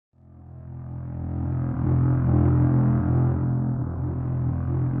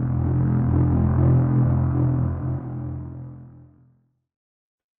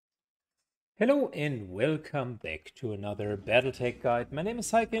Hello and welcome back to another BattleTech guide. My name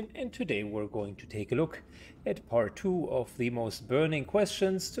is Syken and today we're going to take a look at part 2 of the most burning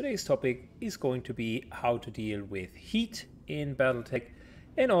questions. Today's topic is going to be how to deal with heat in BattleTech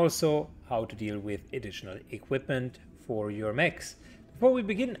and also how to deal with additional equipment for your mechs. Before we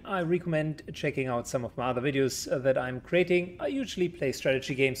begin, I recommend checking out some of my other videos that I'm creating. I usually play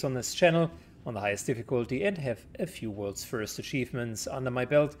strategy games on this channel on the highest difficulty and have a few world's first achievements under my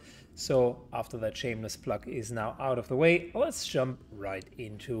belt. So after that shameless plug is now out of the way, let's jump right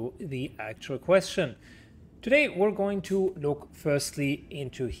into the actual question. Today we're going to look firstly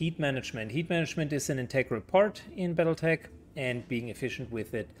into heat management. Heat management is an integral part in BattleTech, and being efficient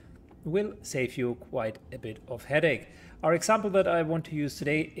with it will save you quite a bit of headache. Our example that I want to use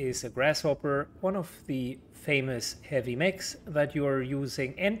today is a Grasshopper, one of the famous heavy mechs that you are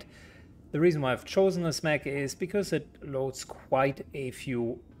using, and the reason why I've chosen this mech is because it loads quite a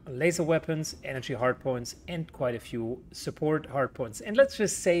few laser weapons, energy hardpoints, and quite a few support hardpoints. And let's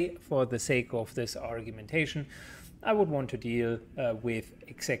just say, for the sake of this argumentation, I would want to deal with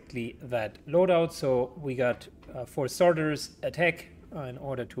exactly that loadout. So we got, for starters, attack in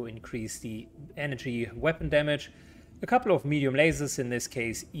order to increase the energy weapon damage. A couple of medium lasers, in this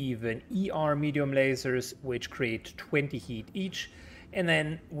case even ER medium lasers, which create 20 heat each. And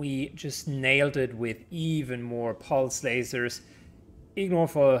then we just nailed it with even more pulse lasers. Ignore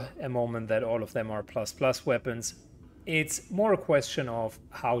for a moment that all of them are ++ weapons. It's more a question of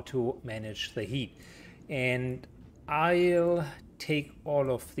how to manage the heat. And I'll take all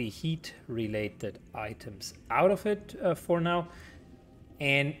of the heat related items out of it for now.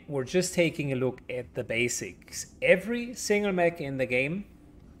 And we're just taking a look at the basics. Every single mech in the game,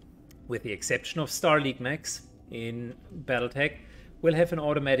 with the exception of Star League mechs in BattleTech, will have an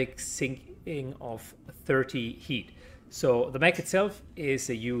automatic sinking of 30 heat. So the mech itself is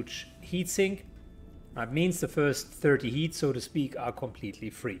a huge heat sink. That means the first 30 heat, so to speak, are completely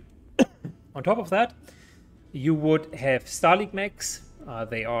free. On top of that, you would have Star League mechs.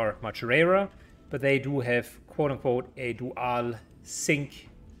 They are much rarer, but they do have, quote unquote, a dual sink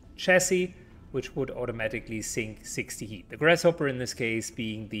chassis, which would automatically sink 60 heat. The Grasshopper in this case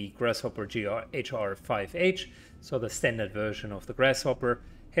being the Grasshopper HR5H, so the standard version of the Grasshopper,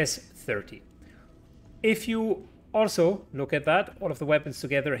 has 30. If you also look at that, all of the weapons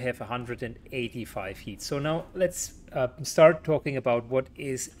together have 185 heat. So now let's start talking about what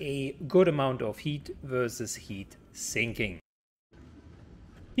is a good amount of heat versus heat sinking.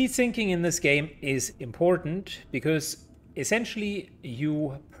 Heat sinking in this game is important because essentially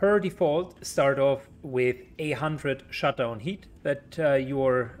you per default start off with 100 shutdown heat that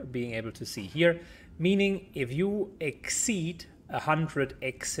you're being able to see here, meaning if you exceed 100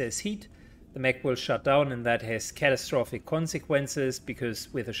 excess heat, the mech will shut down, and that has catastrophic consequences because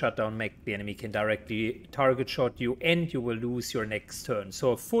with a shutdown mech the enemy can directly target shot you and you will lose your next turn.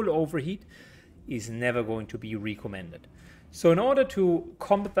 So a full overheat is never going to be recommended. So in order to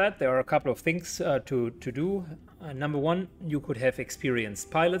combat that, there are a couple of things to do. Number one, you could have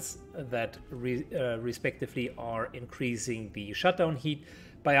experienced pilots that respectively are increasing the shutdown heat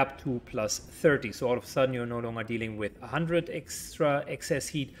by up to +30. So all of a sudden you're no longer dealing with 100 extra excess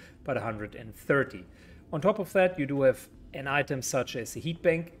heat, but 130. On top of that, you do have an item such as the heat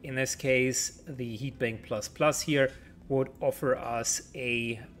bank. In this case, the heat bank ++ here would offer us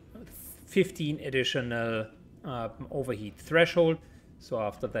a 15 additional overheat threshold. So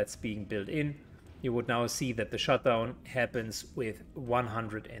after that's being built in, you would now see that the shutdown happens with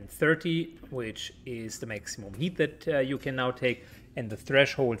 130, which is the maximum heat that you can now take, and the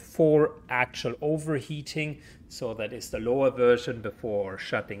threshold for actual overheating, so that is the lower version before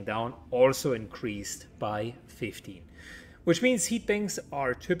shutting down, also increased by 15. Which means heat banks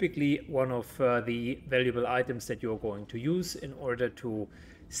are typically one of the valuable items that you're going to use in order to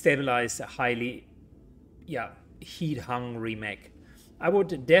stabilize a highly heat-hungry mech. I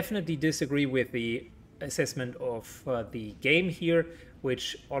would definitely disagree with the assessment of the game here,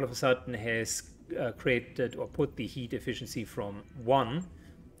 which all of a sudden has created or put the heat efficiency from 1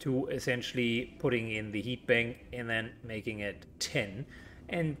 to essentially putting in the heat bank and then making it 10.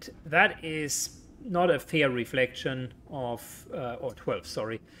 And that is not a fair reflection of, or 12,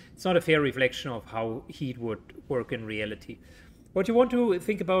 sorry. It's not a fair reflection of how heat would work in reality. What you want to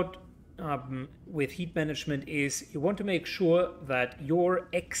think about with heat management is you want to make sure that your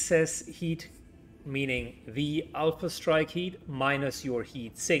excess heat, meaning the alpha strike heat minus your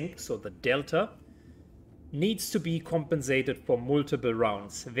heat sink, so the delta, needs to be compensated for multiple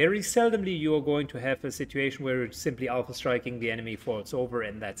rounds. Very seldomly you're going to have a situation where it's simply alpha striking, the enemy falls over,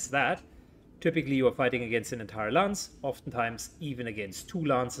 and that's that. Typically, you are fighting against an entire lance, oftentimes even against 2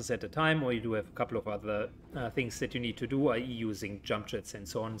 lances at a time, or you do have a couple of other things that you need to do, i.e. using jump jets and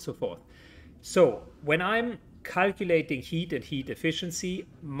so on and so forth. So when I'm calculating heat and heat efficiency,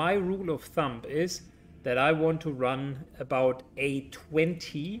 my rule of thumb is that I want to run about a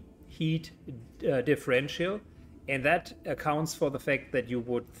 20 heat differential, and that accounts for the fact that you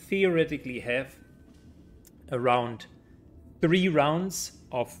would theoretically have around 3 rounds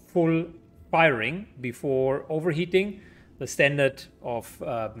of full firing before overheating. The standard of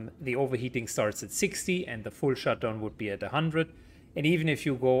the overheating starts at 60 and the full shutdown would be at 100. And even if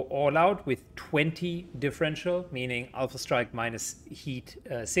you go all out with 20 differential, meaning alpha strike minus heat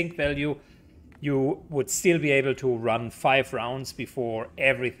sink value, you would still be able to run 5 rounds before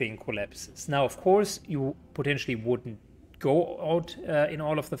everything collapses. Now, of course, you potentially wouldn't go out in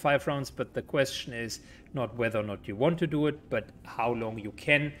all of the 5 rounds, but the question is not whether or not you want to do it, but how long you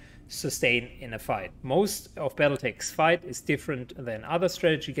can sustain in a fight. Most of BattleTech's fight is different than other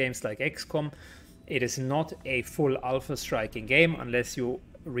strategy games like XCOM. It is not a full alpha striking game unless you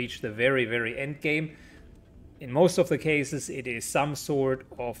reach the very, very end game. In most of the cases, it is some sort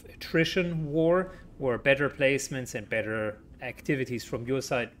of attrition war where better placements and better activities from your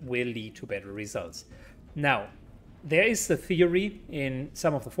side will lead to better results. Now, there is the theory in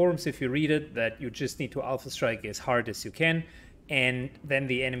some of the forums, if you read it, that you just need to alpha strike as hard as you can, and then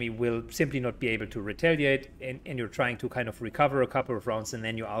the enemy will simply not be able to retaliate, and you're trying to kind of recover a couple of rounds, and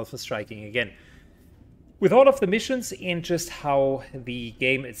then you're alpha striking again. With all of the missions and just how the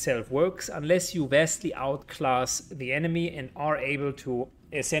game itself works, unless you vastly outclass the enemy and are able to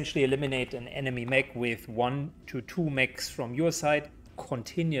essentially eliminate an enemy mech with 1 to 2 mechs from your side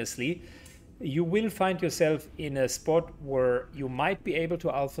continuously, you will find yourself in a spot where you might be able to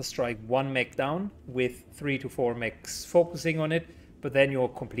alpha strike 1 mech down with 3 to 4 mechs focusing on it, but then you're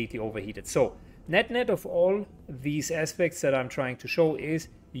completely overheated. So net of all these aspects that I'm trying to show is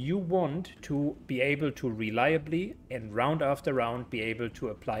you want to be able to reliably and round after round be able to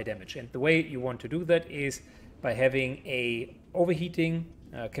apply damage. And the way you want to do that is by having a overheating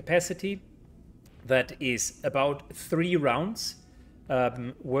capacity that is about 3 rounds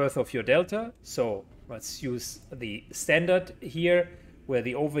worth of your delta. So let's use the standard here, where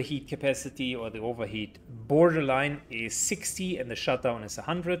the overheat capacity or the overheat borderline is 60 and the shutdown is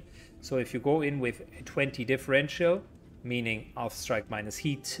 100. So if you go in with a 20 differential, meaning alpha strike minus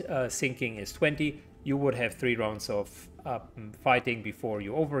heat sinking is 20, you would have 3 rounds of fighting before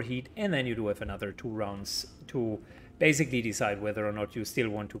you overheat, and then you do have another 2 rounds to basically decide whether or not you still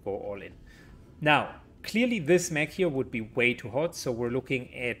want to go all in. Now, clearly this mech here would be way too hot, so we're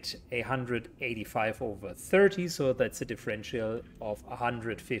looking at 185 over 30, so that's a differential of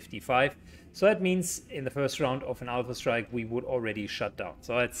 155. So that means in the first round of an alpha strike we would already shut down,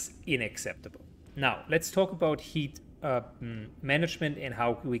 so that's unacceptable. Now let's talk about heat management and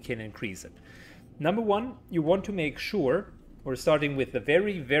how we can increase it. Number one, you want to make sure, we're starting with the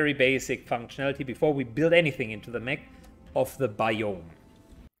very, very basic functionality before we build anything into the mech, of the biome.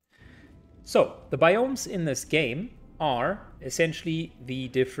 So the biomes in this game are essentially the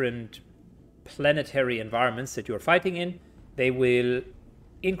different planetary environments that you're fighting in. They will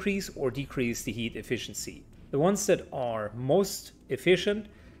increase or decrease the heat efficiency. The ones that are most efficient,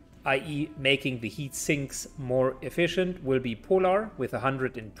 i.e. making the heat sinks more efficient, will be polar with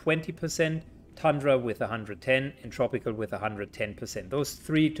 120%, tundra with 110%, and tropical with 110%. Those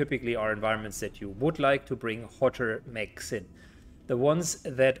 3 typically are environments that you would like to bring hotter mechs in. The ones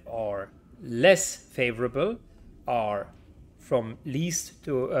that are less favorable are from least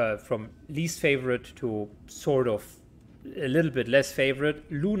favorite to sort of a little bit less favorite.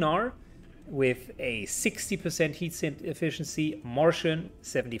 Lunar with a 60% heat sink efficiency, Martian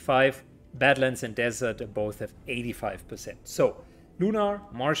 75%, Badlands and Desert both have 85%. So Lunar,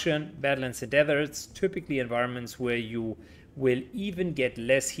 Martian, Badlands and Deserts, typically environments where you will even get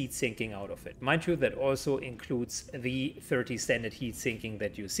less heat sinking out of it. Mind you, that also includes the 30 standard heat sinking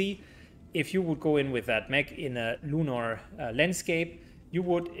that you see. If you would go in with that mech in a lunar landscape, you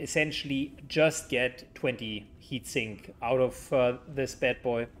would essentially just get 20 heat sink out of this bad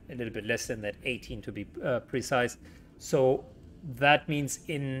boy, a little bit less than that, 18 to be precise. So that means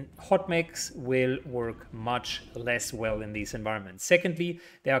in hot mechs will work much less well in these environments. Secondly,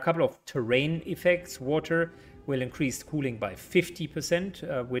 there are a couple of terrain effects. Water will increase cooling by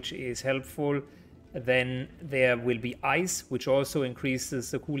 50%, which is helpful. Then there will be ice, which also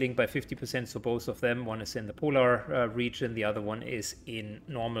increases the cooling by 50%. So both of them, one is in the polar region, the other one is in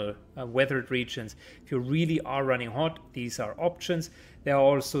normal weathered regions. If you really are running hot, these are options. There are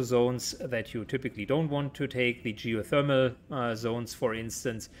also zones that you typically don't want to take. The geothermal zones, for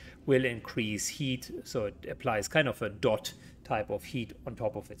instance, will increase heat, so it applies kind of a dot type of heat on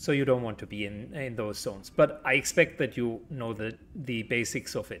top of it. So you don't want to be in those zones. But I expect that you know the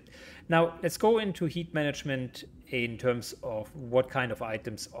basics of it. Now, let's go into heat management in terms of what kind of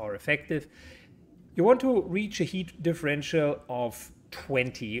items are effective. You want to reach a heat differential of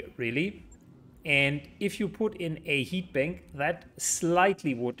 20, really. And if you put in a heat bank, that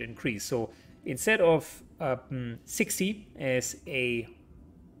slightly would increase. So instead of 60 as a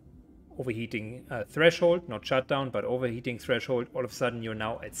overheating threshold, not shutdown, but overheating threshold, all of a sudden you're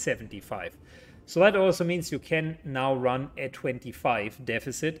now at 75. So that also means you can now run a 25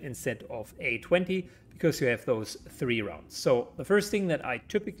 deficit instead of a 20 because you have those 3 rounds. So the first thing that I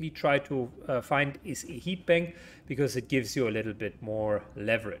typically try to find is a heat bank because it gives you a little bit more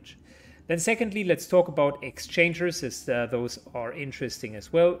leverage. Then secondly, let's talk about exchangers, as those are interesting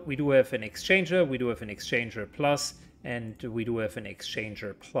as well. We do have an exchanger, we do have an exchanger plus, and we do have an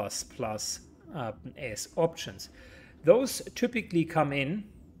exchanger plus as options. Those typically come in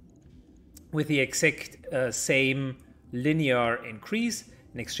with the exact same linear increase.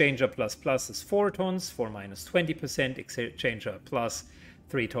 An exchanger plus plus is 4 tons for minus 20%, exchanger plus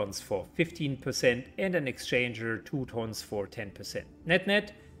 3 tons for 15%, and an exchanger 2 tons for 10%.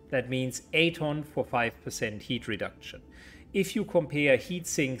 Net, that means 8 ton for 5% heat reduction. If you compare heat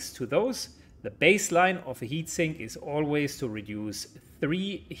sinks to those, the baseline of a heat sink is always to reduce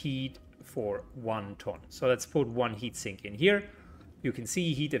 3 heat for 1 ton. So let's put 1 heat sink in here. You can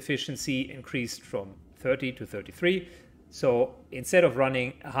see heat efficiency increased from 30 to 33. So instead of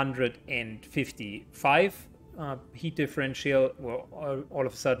running 155 heat differential, we're all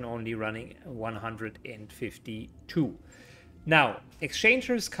of a sudden only running 152. Now,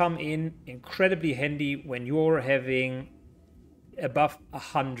 exchangers come in incredibly handy when you're having above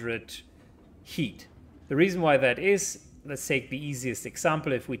 100 heat. The reason why that is, let's take the easiest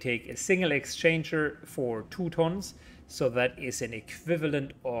example. If we take a single exchanger for 2 tons, so that is an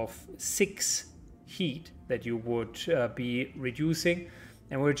equivalent of 6 heat that you would be reducing.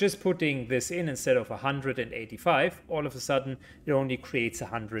 And we're just putting this in instead of 185, all of a sudden it only creates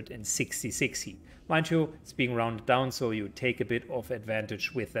 166 heat. Mind you, it's being rounded down, so you take a bit of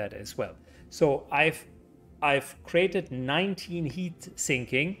advantage with that as well. So I've created 19 heat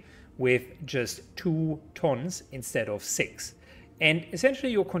sinking with just 2 tons instead of 6. And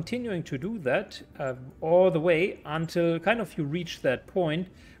essentially you're continuing to do that all the way until kind of you reach that point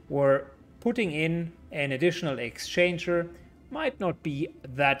where putting in an additional exchanger might not be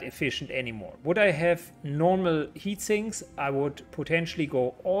that efficient anymore. Would I have normal heat sinks? I would potentially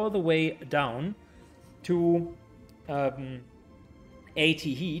go all the way down to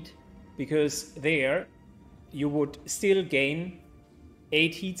 80 heat, because there you would still gain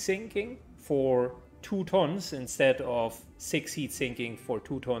 8 heat sinking for 2 tons instead of 6 heat sinking for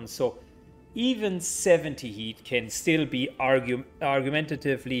 2 tons. So even 70 heat can still be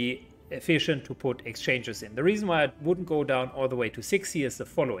argumentatively efficient to put exchangers in. The reason why I wouldn't go down all the way to 60 is the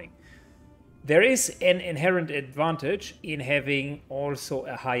following. There is an inherent advantage in having also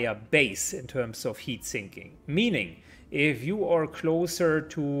a higher base in terms of heat sinking. Meaning, if you are closer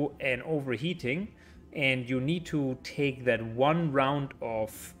to an overheating and you need to take that 1 round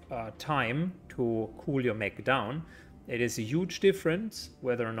of time to cool your mech down, it is a huge difference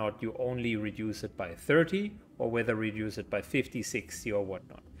whether or not you only reduce it by 30 or whether reduce it by 50, 60 or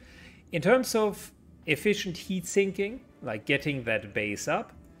whatnot. In terms of efficient heat sinking, like getting that base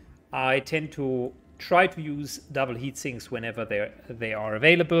up, I tend to try to use double heat sinks whenever they are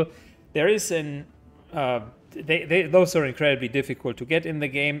available. There is those are incredibly difficult to get in the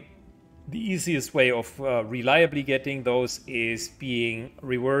game. The easiest way of reliably getting those is being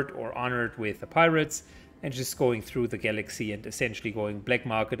reworked or honored with the pirates and just going through the galaxy and essentially going black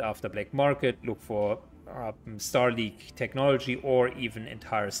market after black market, look for Star League technology or even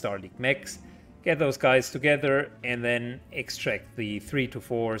entire Star League mechs, get those guys together and then extract the 3 to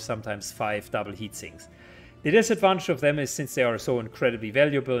 4, sometimes 5 double heat sinks. The disadvantage of them is since they are so incredibly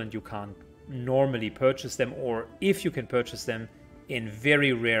valuable and you can't normally purchase them, or if you can purchase them in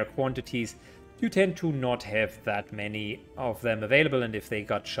very rare quantities, you tend to not have that many of them available, and if they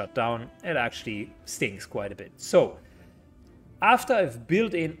got shut down, it actually stings quite a bit. So after I've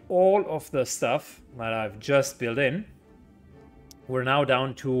built in all of the stuff that I've just built in, we're now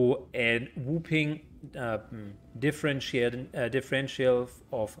down to a whooping differential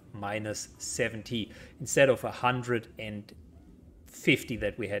of minus 70 instead of 150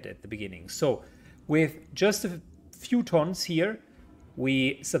 that we had at the beginning. So with just a few tons here,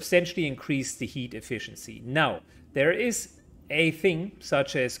 we substantially increase the heat efficiency. Now, there is a thing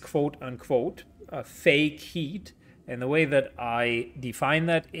such as quote unquote fake heat. And the way that I define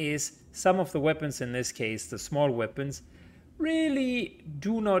that is some of the weapons, in this case the small weapons, really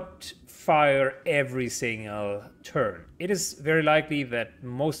do not fire every single turn. It is very likely that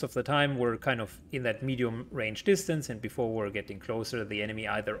most of the time we're kind of in that medium range distance, and before we're getting closer the enemy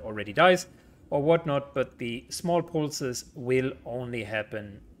either already dies or whatnot, but the small pulses will only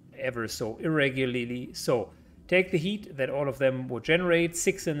happen ever so irregularly. So take the heat that all of them will generate,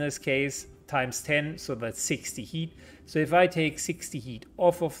 6 in this case, times 10, so that's 60 heat. So if I take 60 heat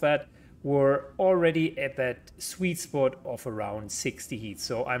off of that, we're already at that sweet spot of around 60 heat.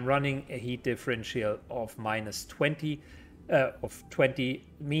 So I'm running a heat differential of minus 20,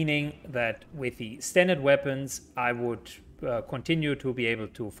 meaning that with the standard weapons, I would continue to be able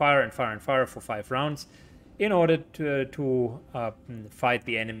to fire and fire and fire for 5 rounds in order to fight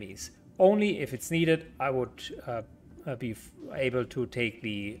the enemies. Only if it's needed, I would be able to take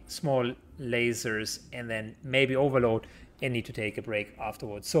the small lasers and then maybe overload and need to take a break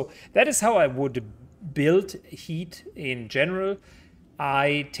afterwards. So that is how I would build heat in general.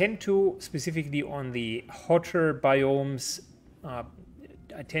 I tend to, specifically on the hotter biomes,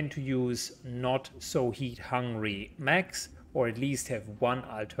 I tend to use not so heat hungry mechs, or at least have one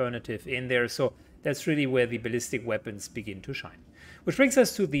alternative in there. So that's really where the ballistic weapons begin to shine. Which brings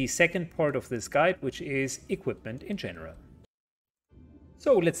us to the second part of this guide, which is equipment in general.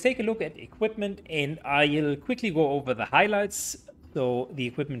 So let's take a look at equipment, and I'll quickly go over the highlights, so the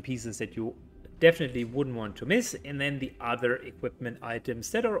equipment pieces that you definitely wouldn't want to miss, and then the other equipment items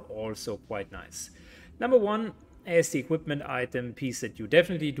that are also quite nice. Number one, as the equipment item piece that you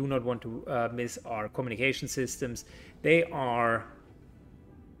definitely do not want to miss, are communication systems. They are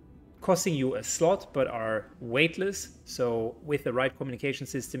costing you a slot but are weightless, so with the right communication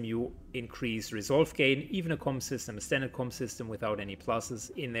system you increase resolve gain. Even a comm system, a standard comm system without any pluses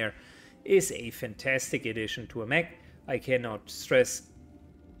in there, is a fantastic addition to a mech. I cannot stress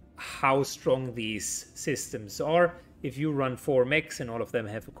how strong these systems are. If you run 4 mechs and all of them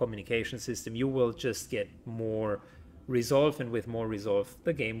have a communication system, you will just get more resolve, and with more resolve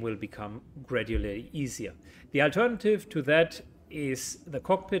the game will become gradually easier. The alternative to that is the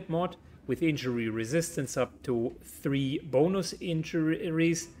cockpit mod with injury resistance up to 3 bonus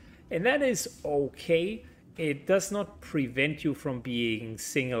injuries, and that is okay. It does not prevent you from being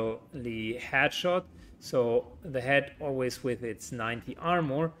singly headshot, so the head, always with its 90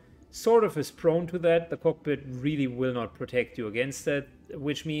 armor, sort of is prone to that. The cockpit really will not protect you against that,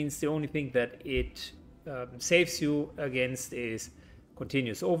 which means the only thing that it saves you against is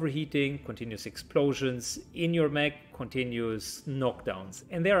continuous overheating, continuous explosions in your mech, continuous knockdowns.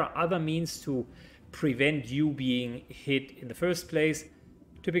 And there are other means to prevent you being hit in the first place.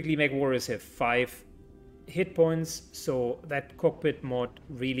 Typically Mechwarriors have 5 hit points, so that cockpit mod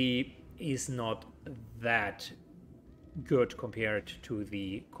really is not that good compared to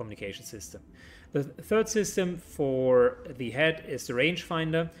the communication system. The third system for the head is the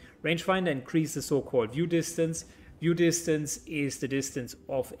rangefinder. Rangefinder increases the so-called view distance. View distance is the distance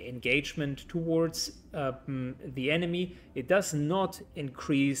of engagement towards the enemy. It does not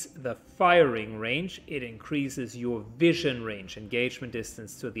increase the firing range, it increases your vision range, engagement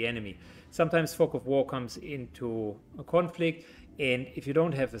distance to the enemy. Sometimes fog of war comes into a conflict, and if you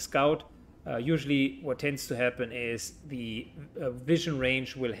don't have a scout, usually what tends to happen is the vision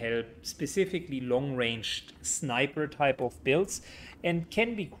range will help specifically long-ranged sniper type of builds and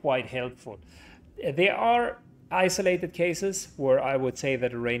can be quite helpful. There are isolated cases where I would say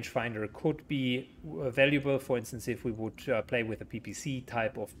that a rangefinder could be valuable, for instance if we would play with a PPC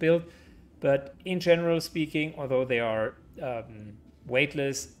type of build, but in general speaking, although they are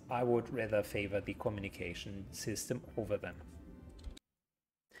weightless, I would rather favor the communication system over them.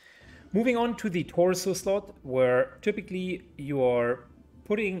 Moving on to the torso slot, where typically you are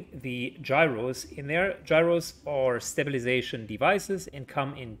putting the gyros in there. Gyros are stabilization devices and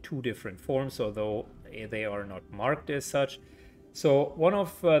come in 2 different forms, although they are not marked as such. So one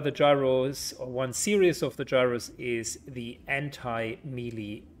of the gyros, or one series of the gyros, is the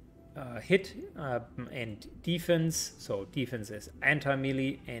anti-melee hit and defense. So defense is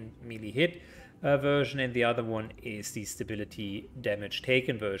anti-melee and melee hit version, and the other one is the stability damage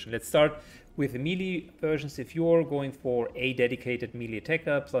taken version. Let's start with the melee versions. If you're going for a dedicated melee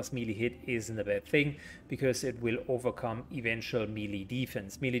attacker, plus melee hit isn't a bad thing because it will overcome eventual melee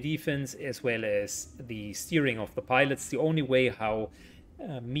defense. Melee defense, as well as the steering of the pilots, the only way how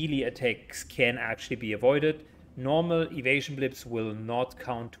melee attacks can actually be avoided. Normal evasion blips will not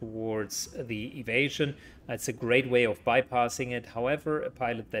count towards the evasion. That's a great way of bypassing it. However, a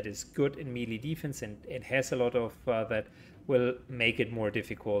pilot that is good in melee defense and has a lot of that will make it more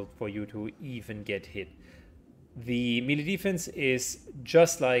difficult for you to even get hit. The melee defense is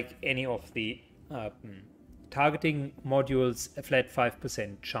just like any of the targeting modules, a flat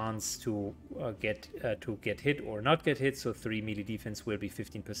 5% chance to get hit or not get hit. So 3 melee defense will be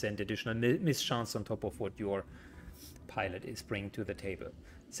 15% additional miss chance on top of what your pilot is bringing to the table.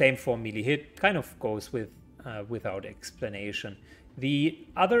 Same for melee hit, kind of goes without explanation. The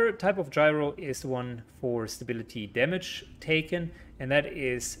other type of gyro is the one for stability damage taken, and that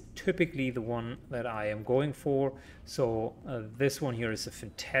is typically the one that I am going for. So this one here is a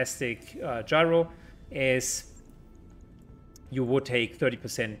fantastic gyro, as you would take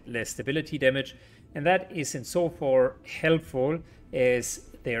 30% less stability damage, and that is in so far helpful as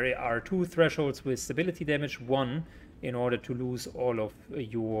there are 2 thresholds with stability damage, one in order to lose all of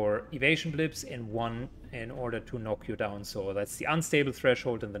your evasion blips and one in order to knock you down. So that's the unstable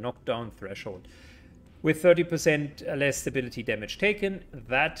threshold and the knockdown threshold. With 30% less stability damage taken,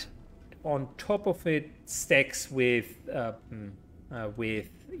 that on top of it stacks with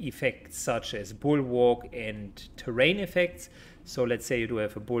effects such as bulwark and terrain effects. So let's say you do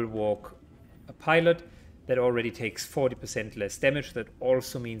have a bulwark pilot that already takes 40% less damage. That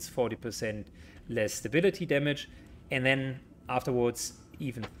also means 40% less stability damage. And then afterwards,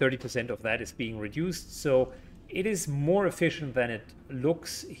 even 30% of that is being reduced. So it is more efficient than it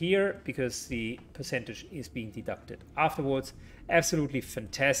looks here because the percentage is being deducted afterwards. Absolutely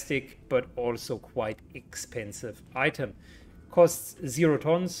fantastic, but also quite expensive item. Costs 0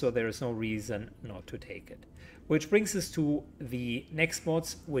 tons, so there is no reason not to take it. Which brings us to the next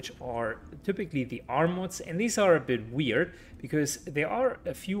mods, which are typically the arm mods. And these are a bit weird because there are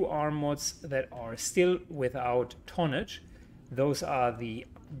a few arm mods that are still without tonnage. Those are the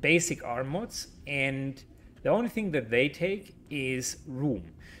basic arm mods, and the only thing that they take is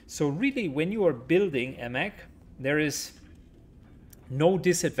room. So really, when you are building a mech, there is no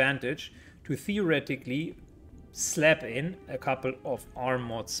disadvantage to theoretically slap in a couple of arm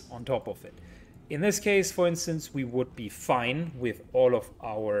mods on top of it. In this case, for instance, we would be fine with all of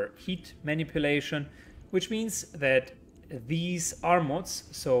our heat manipulation, which means that these arm mods,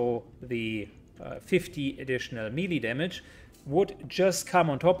 so the 50 additional melee damage, would just come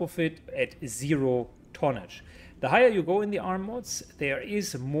on top of it at 0 tonnage. The higher you go in the arm mods, there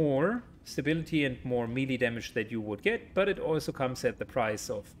is more stability and more melee damage that you would get, but it also comes at the price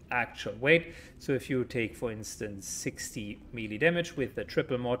of actual weight. So if you take, for instance, 60 melee damage with the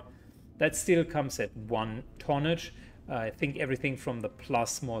triple mod, that still comes at 1 tonnage. I think everything from the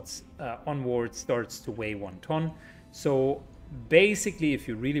plus mods onwards starts to weigh 1 ton. So basically, if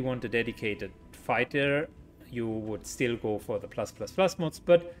you really want a dedicated fighter, you would still go for the plus mods.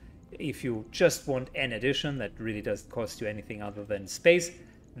 But if you just want an addition that really doesn't cost you anything other than space,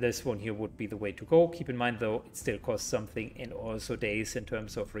 this one here would be the way to go. Keep in mind, though, it still costs something and also days in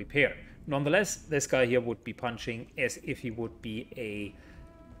terms of repair. Nonetheless, this guy here would be punching as if he would be a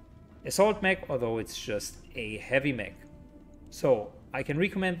assault mech, although it's just a heavy mech. So I can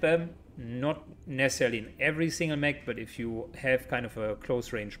recommend them, not necessarily in every single mech, but if you have kind of a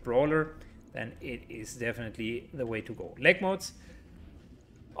close range brawler, then it is definitely the way to go. Leg mods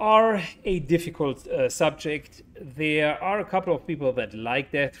are a difficult subject. There are a couple of people that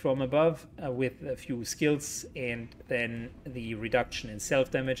like death from above with a few skills and then the reduction in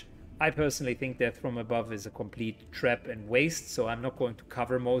self damage. I personally think death from above is a complete trap and waste, so I'm not going to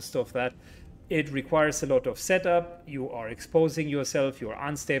cover most of that. It requires a lot of setup. You are exposing yourself, you're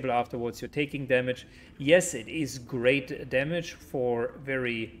unstable afterwards, you're taking damage. Yes, it is great damage for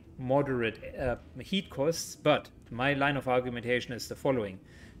very moderate heat costs, but my line of argumentation is the following.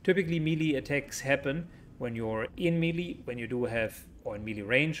 Typically, melee attacks happen when you're in melee, when you do have, or in melee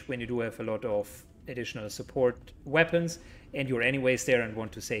range, when you do have a lot of additional support weapons, and you're anyways there and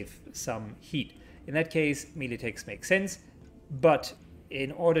want to save some heat. In that case, melee attacks make sense, but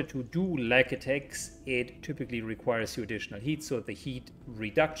in order to do lag attacks, it typically requires you additional heat, so the heat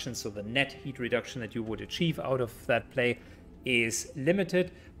reduction, so the net heat reduction that you would achieve out of that play is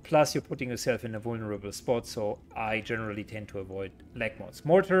limited, plus you're putting yourself in a vulnerable spot, so I generally tend to avoid lag mods.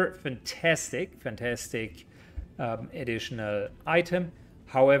 Mortar, fantastic additional item.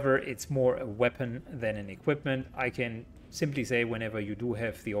 However, it's more a weapon than an equipment. I can simply say whenever you do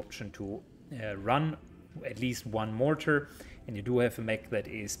have the option to run at least one mortar, and you do have a mech that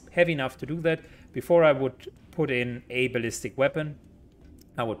is heavy enough to do that, before I would put in a ballistic weapon,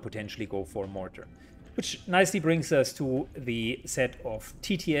 I would potentially go for a mortar. Which nicely brings us to the set of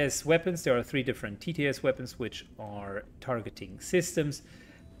TTS weapons. There are 3 different TTS weapons which are targeting systems.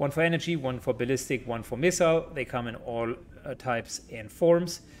 One for energy, one for ballistic, one for missile. They come in all types and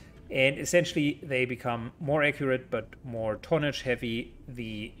forms. And essentially they become more accurate but more tonnage heavy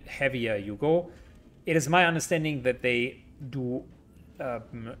the heavier you go. It is my understanding that they do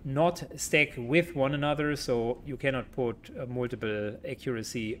not stack with one another, so you cannot put multiple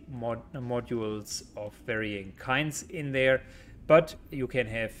accuracy modules of varying kinds in there, but you can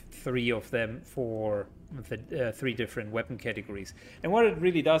have 3 of them for the 3 different weapon categories. And what it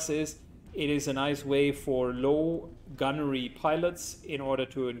really does is it is a nice way for low gunnery pilots in order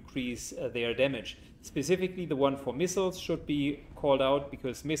to increase their damage. Specifically, the one for missiles should be called out,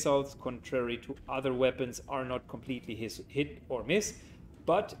 because missiles, contrary to other weapons, are not completely hit or miss,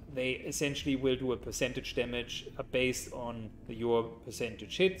 but they essentially will do a percentage damage based on your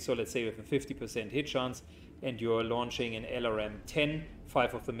percentage hit. So let's say with a 50% hit chance and you're launching an LRM 10,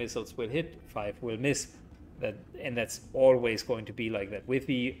 5 of the missiles will hit, 5 will miss. And that's always going to be like that. With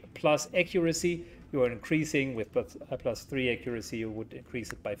the plus accuracy, you are increasing. With plus 3 accuracy, you would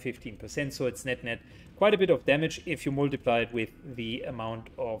increase it by 15%. So it's net quite a bit of damage if you multiply it with the amount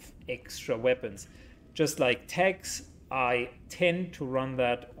of extra weapons. Just like tags, I tend to run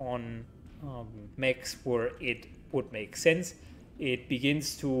that on mechs where it would make sense. It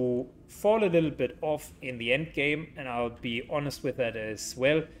begins to fall a little bit off in the end game, and I'll be honest with that as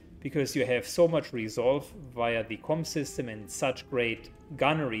well, because you have so much resolve via the comm system and such great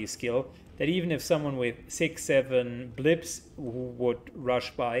gunnery skill that even if someone with 6-7 blips who would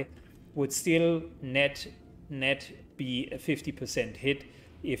rush by would still net be a 50% hit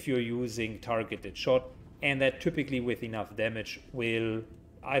if you're using targeted shot, and that typically with enough damage will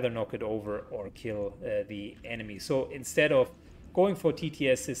either knock it over or kill the enemy. So instead of going for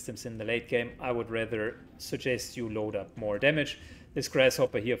TTS systems in the late game, I would rather suggest you load up more damage. This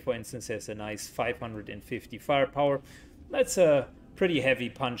Grasshopper here, for instance, has a nice 550 firepower. That's a pretty heavy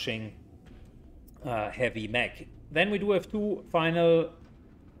punching, heavy mech. Then we do have 2 final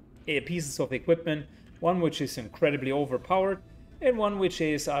pieces of equipment. One which is incredibly overpowered, and one which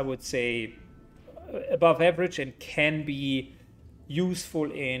is, I would say, above average and can be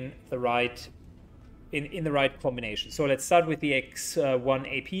useful in the right combination. So let's start with the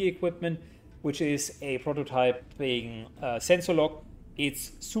X1 AP equipment, which is a prototyping sensor lock.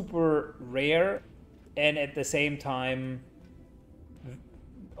 It's super rare and at the same time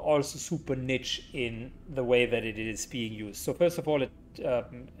also super niche in the way that it is being used. So first of all,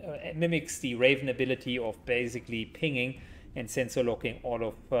 it mimics the Raven ability of basically pinging and sensor locking all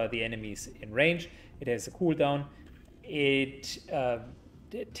of the enemies in range. It has a cooldown. It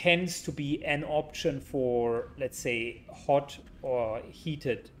tends to be an option for, let's say, hot or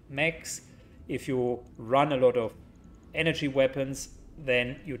heated mechs. If you run a lot of energy weapons,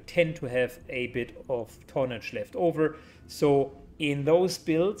 then you tend to have a bit of tonnage left over. So in those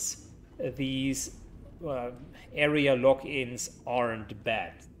builds, these area lock-ins aren't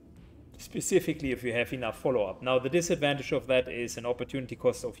bad, specifically if you have enough follow-up. Now, the disadvantage of that is an opportunity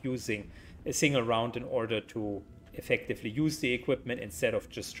cost of using a single round in order to effectively use the equipment instead of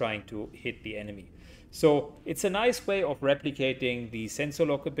just trying to hit the enemy. So it's a nice way of replicating the sensor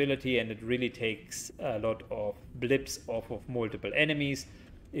lock ability, and it really takes a lot of blips off of multiple enemies.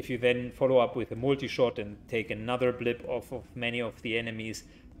 If you then follow up with a multi-shot and take another blip off of many of the enemies,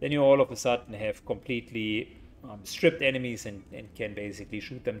 then you all of a sudden have completely stripped enemies and can basically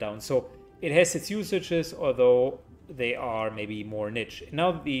shoot them down. So it has its usages, although they are maybe more niche.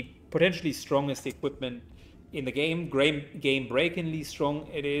 Now the potentially strongest equipment in the game breakingly strong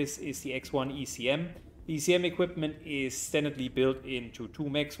it is the X1 ECM. The ECM equipment is standardly built into 2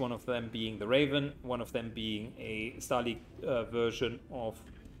 mechs, one of them being the Raven, one of them being a Starlink version of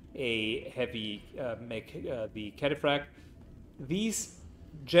a heavy mech, the Cataphract. These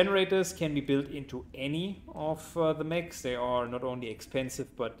generators can be built into any of the mechs. They are not only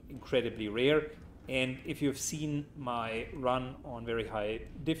expensive but incredibly rare. And if you've seen my run on very high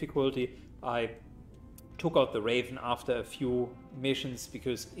difficulty, I took out the Raven after a few missions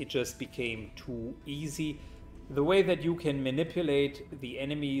because it just became too easy. The way that you can manipulate the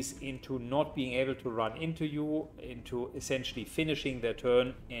enemies into not being able to run into you, into essentially finishing their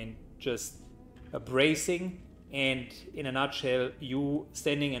turn and just bracing, and in a nutshell, you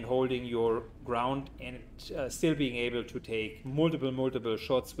standing and holding your ground and still being able to take multiple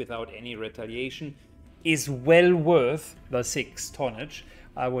shots without any retaliation is well worth the 6 tonnage.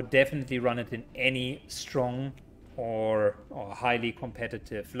 I would definitely run it in any strong or highly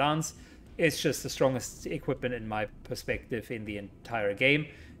competitive lance. It's just the strongest equipment in my perspective in the entire game.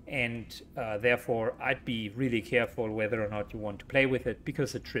 and therefore I'd be really careful whether or not you want to play with it,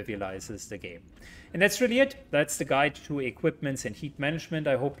 because it trivializes the game. And that's really it. That's the guide to equipments and heat management.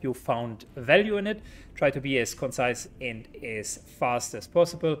 I hope you found value in it. Try to be as concise and as fast as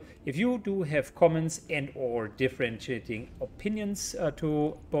possible. If you do have comments and or differentiating opinions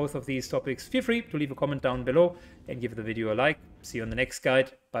to both of these topics, feel free to leave a comment down below and give the video a like. See you on the next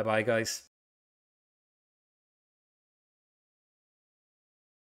guide. Bye bye, guys.